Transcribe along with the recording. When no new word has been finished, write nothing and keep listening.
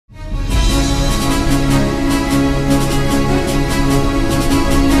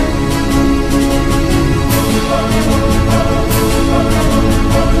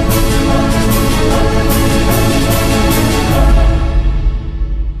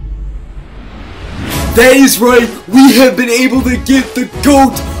That is right, we have been able to get the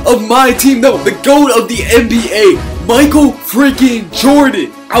GOAT of my team, no, the GOAT of the NBA, Michael freaking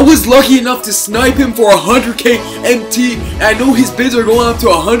Jordan. I was lucky enough to snipe him for 100k MT, and I know his bids are going up to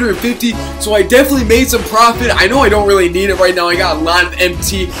 150, so I definitely made some profit. I know I don't really need it right now, I got a lot of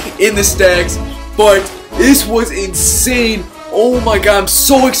MT in the stacks, but this was insane. Oh my god, I'm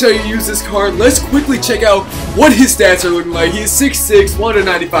so excited to use this card. Let's quickly check out what his stats are looking like. He is 6'6",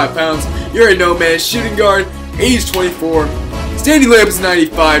 195 pounds. You already know, man. Shooting guard, age 24. Standing layup is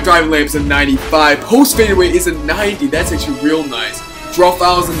 95. Driving layup is a 95. Post fadeaway is a 90. That's actually real nice. Draw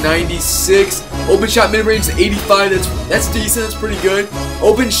foul is a 96. Open shot mid range is 85. That's decent. That's pretty good.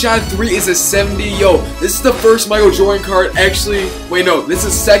 Open shot 3 is a 70. Yo, this is the first Michael Jordan card. Actually, wait, no, this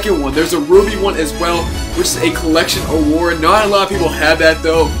is the second one. There's a Ruby one as well, which is a collection award. Not a lot of people have that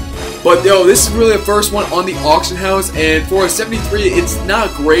though. But yo, this is really the first one on the auction house, and for a 73, it's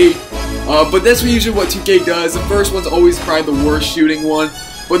not great. But that's usually what 2K does. The first one's always probably the worst shooting one.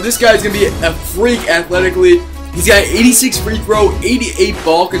 But this guy's gonna be a freak athletically. He's got 86 free throw, 88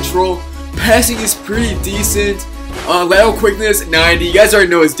 ball control. Passing is pretty decent. Lateral quickness, 90. You guys already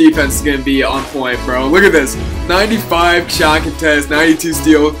know his defense is going to be on point, bro. Look at this. 95 shot contest, 92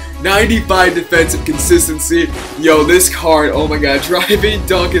 steal, 95 defensive consistency. Yo, this card, oh my god. Driving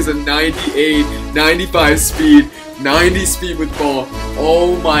dunk is a 98, 95 speed, 90 speed with ball.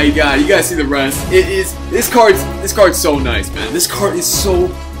 Oh my god. You guys see the rest. This card's so nice, man. This card is so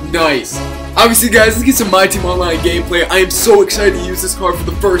nice. Obviously, guys, let's get some Myteam online gameplay. I am so excited to use this card for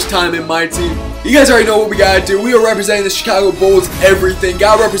the first time in Myteam. You guys already know what we gotta do. We are representing the Chicago Bulls, everything.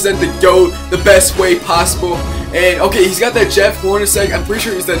 Gotta represent the GOAT the best way possible. And, okay, he's got that Jeff Hornacek. I'm pretty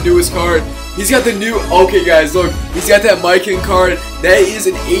sure he's the newest card. He's got the new, okay, guys, look. He's got that Myteam card. That is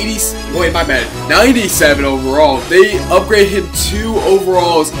an 80, wait, my bad, 97 overall. They upgrade him 2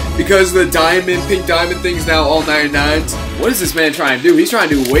 overalls because the diamond, pink diamond thing's now all 99s. What is this man trying to do? He's trying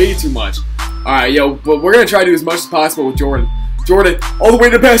to do way too much. Alright, yo, but we're gonna try to do as much as possible with Jordan. Jordan, all the way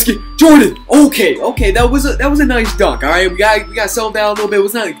to the basket. Jordan, okay, that was a nice dunk. Alright, we got settled down a little bit. It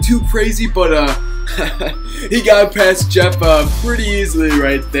was not too crazy, but he got past Jeff pretty easily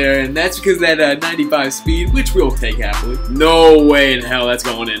right there, and that's because of that 95 speed, which we'll take happily. No way in hell that's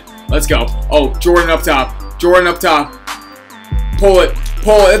going in. Let's go. Oh, Jordan up top. Jordan up top. Pull it.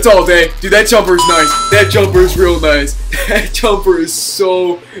 Pull it. That's all day. Dude, that jumper is nice. That jumper is real nice. That jumper is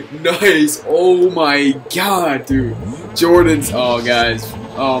so nice. Oh my god, dude. Jordan's, oh guys.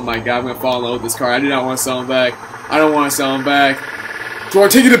 Oh my god, I'm gonna fall in love with this card. I do not want to sell him back. I don't want to sell him back. Jordan,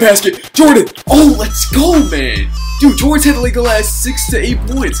 taking the basket. Jordan. Oh, let's go, man. Dude, Jordan's had like the last 6 to 8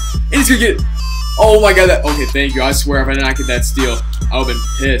 points. And he's gonna get, oh my god, that, okay, thank you. I swear if I did not get that steal, I would've been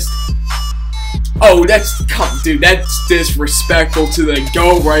pissed. Oh, dude, that's disrespectful to the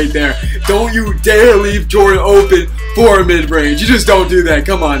GOAT right there. Don't you dare leave Jordan open for a mid-range. You just don't do that.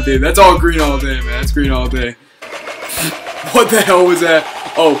 Come on, dude. That's all green all day, man. That's green all day. What the hell was that?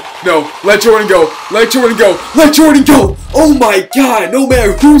 Oh, no. Let Jordan go. Let Jordan go. Let Jordan go. Oh, my God. No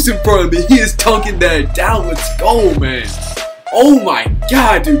matter who's in front of me, he is dunking that down. Let's go, man. Oh, my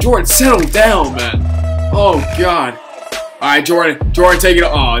God, dude. Jordan, settle down, man. Oh, God. Alright, Jordan, take it.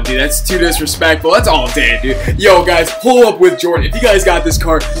 Oh, dude, that's too disrespectful. That's all day, dude. Yo, guys, pull up with Jordan. If you guys got this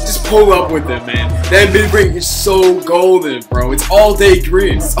card, just pull up with him, man. That mid-range is so golden, bro. It's all day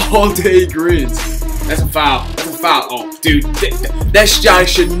greens. It's all day greens. That's a foul. That's a foul. Oh, dude, that shot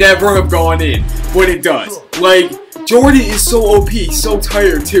should never have gone in, but it does. Like, Jordan is so OP. He's so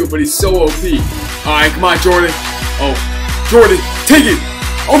tired, too, but he's so OP. Alright, come on, Jordan. Oh, Jordan, take it.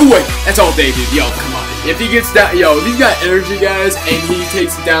 All the way. That's all day, dude. Yo, come on. If he gets that, yo, if he's got energy, guys, and he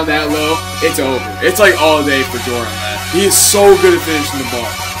takes it down that low, it's over. It's like all day for Jordan, man. He is so good at finishing the ball.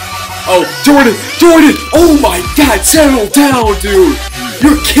 Oh, Jordan! Oh my god, settle down, dude!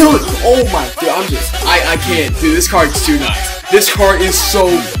 You're killing, oh my god, I can't, dude, this card's too nice. This card is so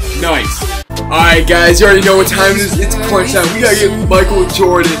nice. Alright, guys, you already know what time it is. It's crunch time. We gotta get Michael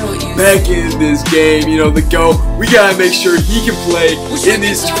Jordan back in this game. You know, the GOAT. We gotta make sure he can play in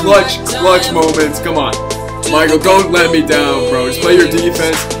these clutch moments. Come on. Michael, don't let me down, bro. Just play your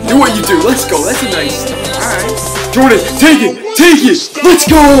defense. Do what you do. Let's go. That's a nice start. Alright. Jordan, take it. Take it. Let's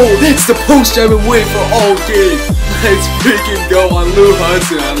go. That's the post I've been waiting for all game. Let's freaking go on Lou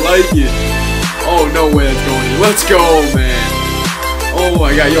Hudson. I like it. Oh, no way that's going in. Let's go, man. Oh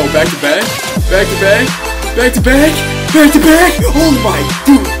my god, yo, back to back, back to back, back to back, back to back. Oh my,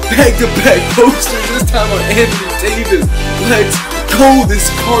 dude, back to back posters. This time on Anthony Davis. Let's go.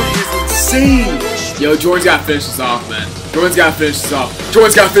 This card is insane. Yo, Jordan's got to finish this off, man. Jordan's gotta finish this off.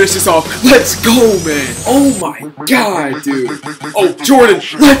 Jordan's gotta finish this off. Let's go, man. Oh my god, dude. Oh, Jordan,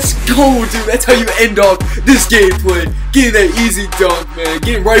 let's go, dude. That's how you end off this gameplay. Getting that easy dunk, man.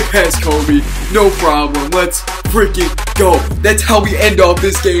 Getting right past Kobe. No problem. Let's freaking go. That's how we end off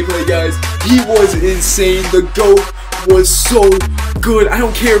this gameplay, guys. He was insane. The GOAT was so good. I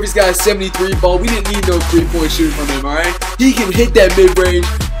don't care if he's got a 73 ball. We didn't need no 3-point shooting from him, alright? He can hit that mid-range.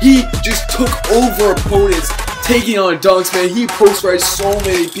 He just took over opponents, taking on dunks, man. He post-right so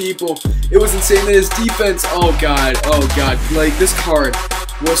many people. It was insane. That his defense, oh god. Like, this card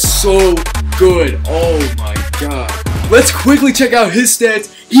was so good. Oh my god. Let's quickly check out his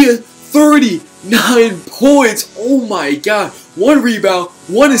stats. He has 39 points. Oh my god. 1 rebound,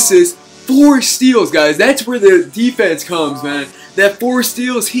 1 assist, 4 steals, guys. That's where the defense comes, man. That 4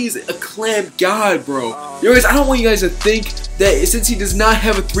 steals, he's a clamp god, bro. Yo, guys, I don't want you guys to think that since he does not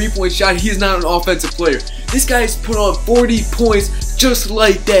have a 3-point shot, he is not an offensive player. This guy's put on 40 points just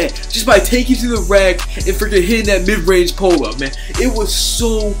like that, just by taking to the rack and freaking hitting that mid-range pull-up, man. It was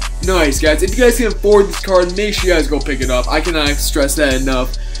so nice, guys. If you guys can afford this card, make sure you guys go pick it up. I cannot stress that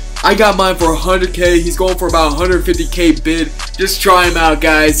enough. I got mine for 100k. He's going for about 150k bid. Just try him out,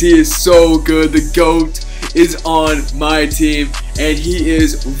 guys. He is so good. The GOAT is on my team, and he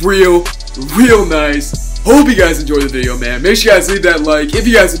is real nice. Hope you guys enjoyed the video, man. Make sure you guys leave that like. If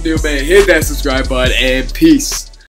you guys are new, man, hit that subscribe button, and peace.